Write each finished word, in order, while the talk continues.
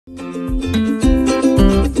So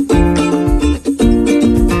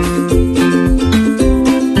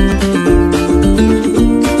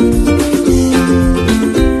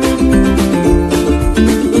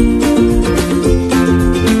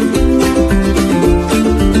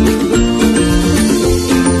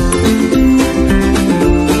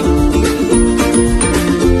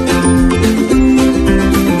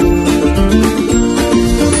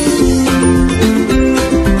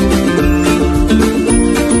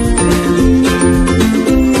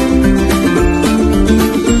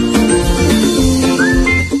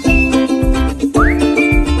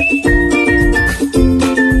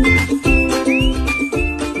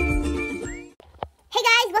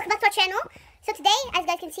today, as you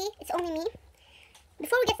guys can see, it's only me.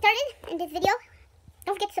 Before we get started in this video,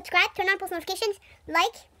 don't forget to subscribe, turn on post notifications,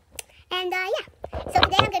 like, and yeah. So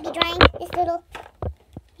today I'm going to be drawing this little,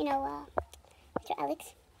 Mr.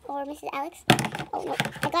 Alex, or Mrs. Alex. Oh no,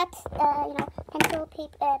 I got, pencil,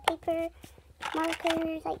 paper,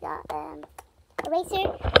 markers, I got,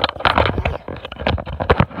 eraser.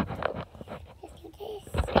 Let's do this.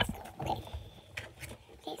 Let's go. Okay.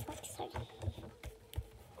 Okay, so let's get started.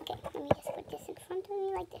 Okay, let me just put this in front of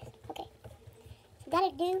me like this. Okay. So we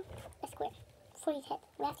gotta do a square for his head.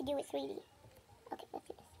 We have to do it 3D. Okay, let's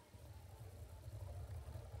do this.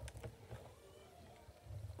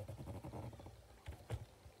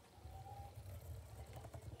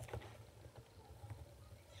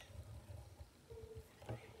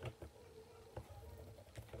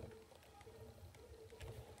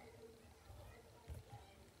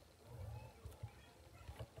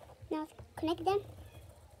 Now let's connect them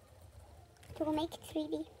to make it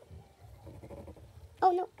 3D.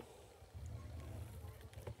 Oh no.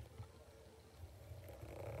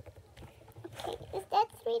 Okay, is that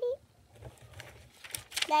 3D?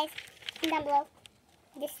 Guys, comment down below.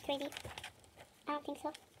 This is 3D. I don't think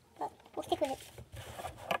so, but we'll stick with it.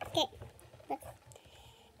 Okay, let's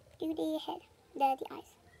do the head, the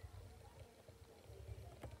eyes.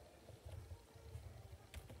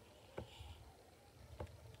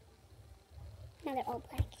 Now they're all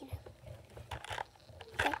black, you know.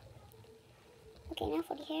 Okay. Okay, now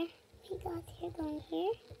for the hair. We got hair going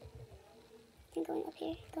here. Then going up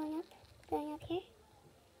here. Going up. Going up here.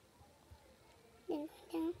 Then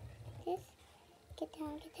going down. Like this. Get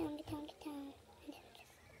down, get down, get down, get down. And then just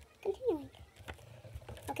continuing.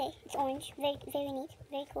 Okay, it's orange. Very, very neat.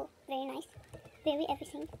 Very cool. Very nice. Very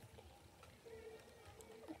everything.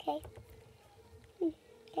 Okay.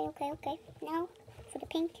 Okay. Now for the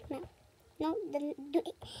pink. No,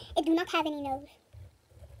 it do not have any nose.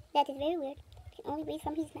 That is very weird. It can only breathe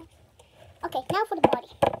from his mouth. Okay, now for the body.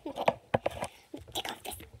 Okay, take off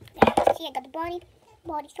this. There. See, I got the body.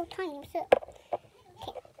 Body's so tiny. What's up?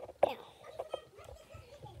 Okay, now.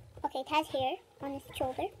 Okay, it has hair on his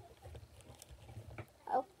shoulder.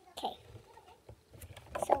 Okay.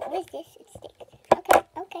 So what is this? It's stick.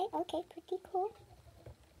 Okay. Pretty cool.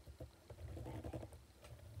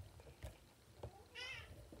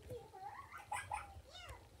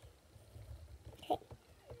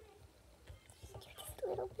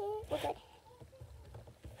 Little bit. We're good.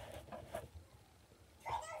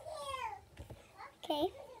 Okay.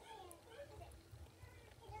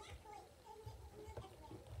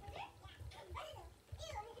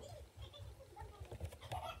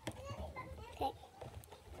 Okay.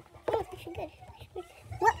 Oh, it's actually good.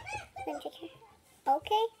 What? Let me check here.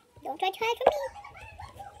 Okay. Don't try to hide from me.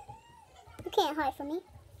 You can't hide from me.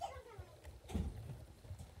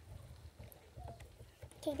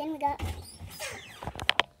 Okay, then we got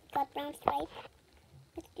brown stripe.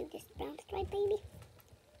 Let's do this brown stripe, baby.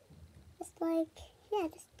 Just like, yeah,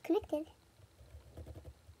 just connected.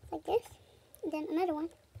 Like this. And then another one.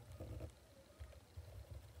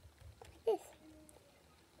 Like this.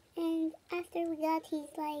 And after we got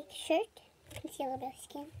his, like, shirt. You can see a little bit of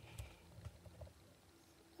skin.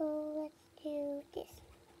 So let's do this.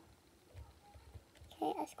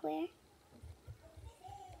 Okay, a square.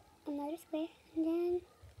 Another square. And then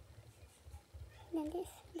this,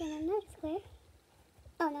 then another square.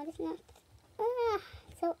 Oh no, this is not.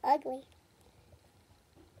 So ugly.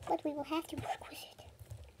 But we will have to work with it.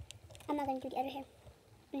 I'm not gonna do the other hair.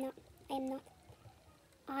 No, I am not.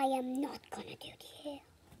 I am not gonna do the hair.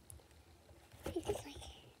 It's just like,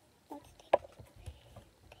 don't stick.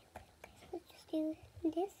 Okay. So let's just do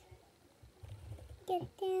this. Get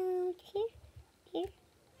it down to here. This.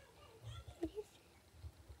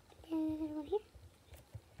 Then another one here.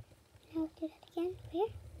 Now let's do that again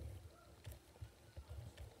here.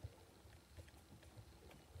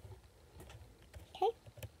 Okay.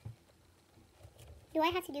 Do I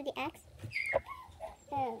have to do the axe?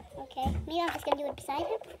 Oh, okay. Maybe I'm just gonna do it beside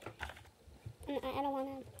him. I don't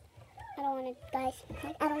wanna, guys.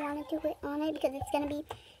 Like, I don't wanna do it on it because it's gonna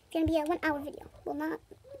be a 1 hour video. Will not.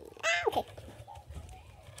 Ah, okay.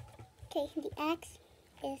 Okay, the axe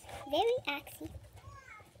is very axy.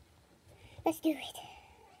 Let's do it.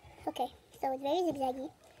 Okay, so it's very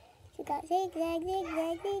zigzaggy. So we got zigzag,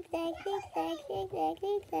 zigzag, zigzag, zigzag, zigzag,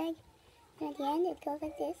 zigzag. And at the end it goes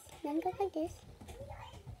like this, then it goes like this.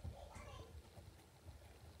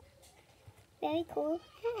 Very cool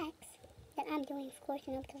axe that I'm doing, of course,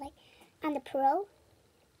 you know, because like I'm the pro.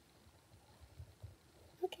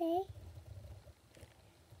 Okay.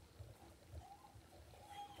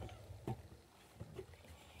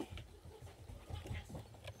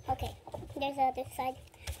 Okay, there's this side.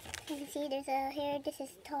 You can see there's a here. This is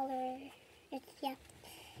taller. It's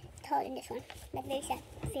taller than this one. That's very sad.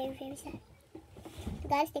 Very, very sad. So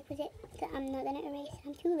gotta stick with it. So I'm not gonna erase.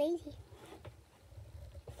 I'm too lazy.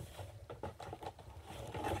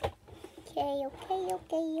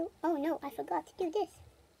 Okay. Oh no, I forgot to do this.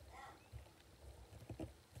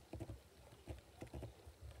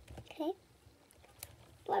 Okay.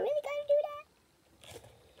 Do I really gotta do that?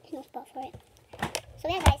 There's no spot for it. So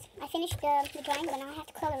yeah, guys, I finished the drawing, but now I have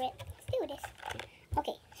to color it. Let's do this.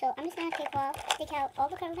 Okay, so I'm just gonna take out all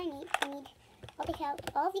the colors I need. I'll take out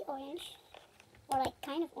all the orange, or like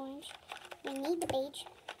kind of orange. We need the beige.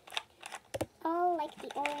 All like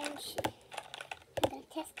the orange. I'm gonna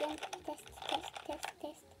test them. Test.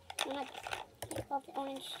 No, not this. Like all the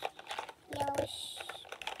orange, yellowish.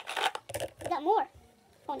 We got more.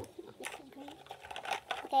 Oh no, this is green.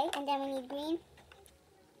 Okay, and then we need green.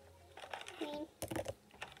 Green.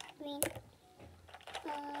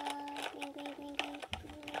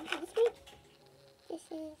 This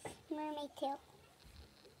is mermaid tail.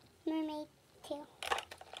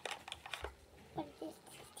 What is this?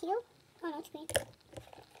 Teal? Oh no, it's green.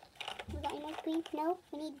 We got any more green? No,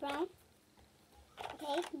 we need brown.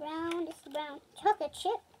 Okay, brown. This is brown. Chocolate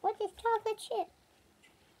chip? What is chocolate chip?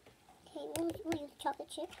 Okay, we'll use chocolate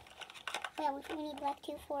chip. Oh yeah, we need black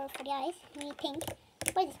too for the eyes. We need pink.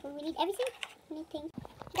 What is this? We need everything? We need pink.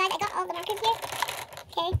 Guys, I got all the markers here.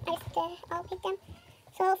 Okay, I'll pick them.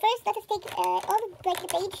 So first, let us take all the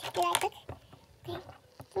beige that I took. Okay,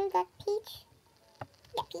 so we got peach.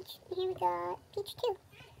 Yeah, peach. And here we got peach too.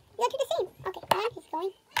 We got to do the same. Okay, and he's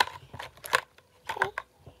going. Okay,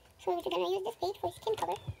 so we're gonna use this beige for skin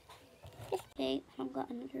color. Okay, I've got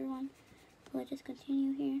another one. So let's just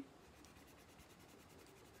continue here.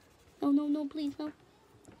 Oh no, please no.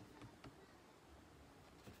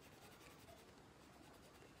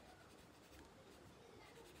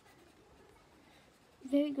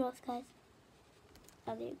 Very gross, guys.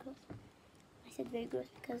 Oh, very gross. I said very gross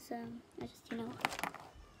because I just, you know,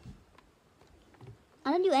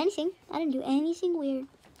 I didn't do anything. I didn't do anything weird.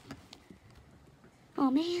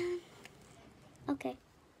 Oh man. Okay.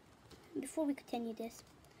 Before we continue this,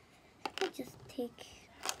 let's just take.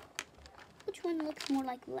 Which one looks more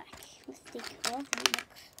like black? Let's take all of them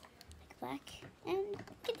looks like black, and we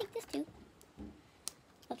can take this too.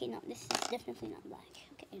 Okay, no, this is definitely not black.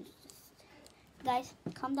 Okay, it's just. Guys,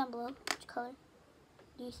 comment down below which color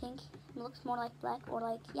do you think it looks more like black or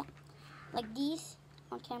like, yeah, like these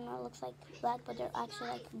on camera looks like black, but they're actually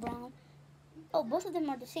like brown. Oh, both of them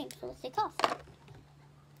are the same, so let's take off.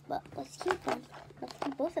 But let's keep them. Let's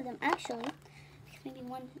keep both of them actually, because maybe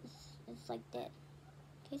one is like dead.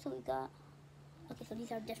 Okay, so we got, okay, so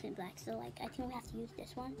these are different blacks. So like, I think we have to use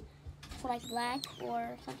this one for like black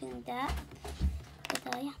or something like that.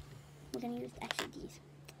 But yeah, we're gonna use actually these.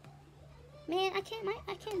 Man, I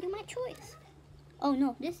can't do my choice. Oh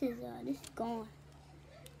no, this is gone.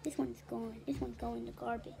 This one's gone. This one's going in the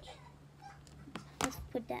garbage. Let's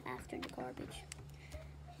put that after in the garbage.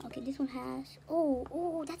 Okay, this one has.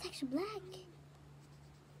 Oh, that's actually black.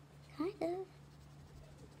 Kind of.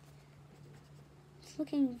 It's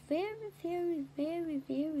looking very, very, very,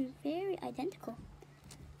 very, very identical.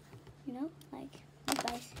 You know, like, oh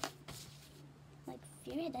guys, like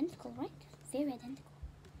very identical, right? Very identical.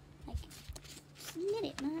 Like. Get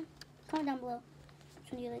it, man. Comment down below.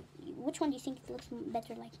 Which one do you think looks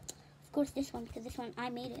better? Like, of course, this one, because this one I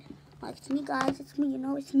made it. Like, it's me, guys. It's me. You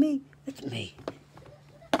know, it's me. It's me.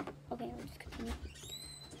 Okay, let's continue.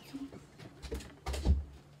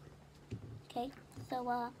 Okay,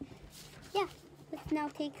 so yeah. Let's now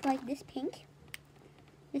take like this pink.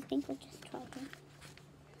 This pink. Let's just try it.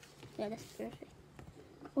 Yeah, that's perfect.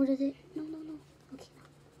 Or does it? No. Okay.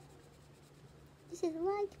 This is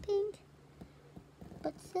light pink.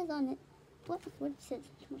 But it says on it, what it says,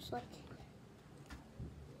 it's much like,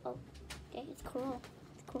 oh, okay, it's coral,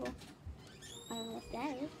 I don't know what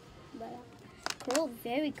that is, but, coral,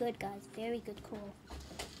 very good, guys. Very good coral.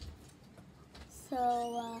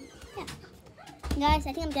 So, yeah. Guys,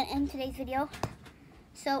 I think I'm going to end today's video.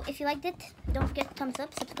 So, if you liked it, don't forget to thumbs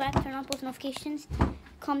up, subscribe, turn on post notifications.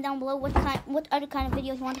 Comment down below what other kind of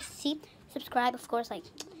videos you want to see. Subscribe, of course. Like,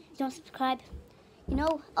 don't subscribe. You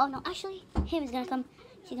know, oh no, actually, him is going to come.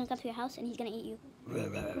 He's going to come to your house and he's going to eat you.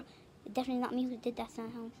 Definitely not me who did that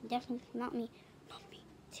sound. Definitely not me. Not me.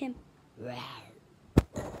 It's him.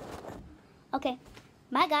 Okay.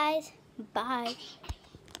 Bye, guys. Bye.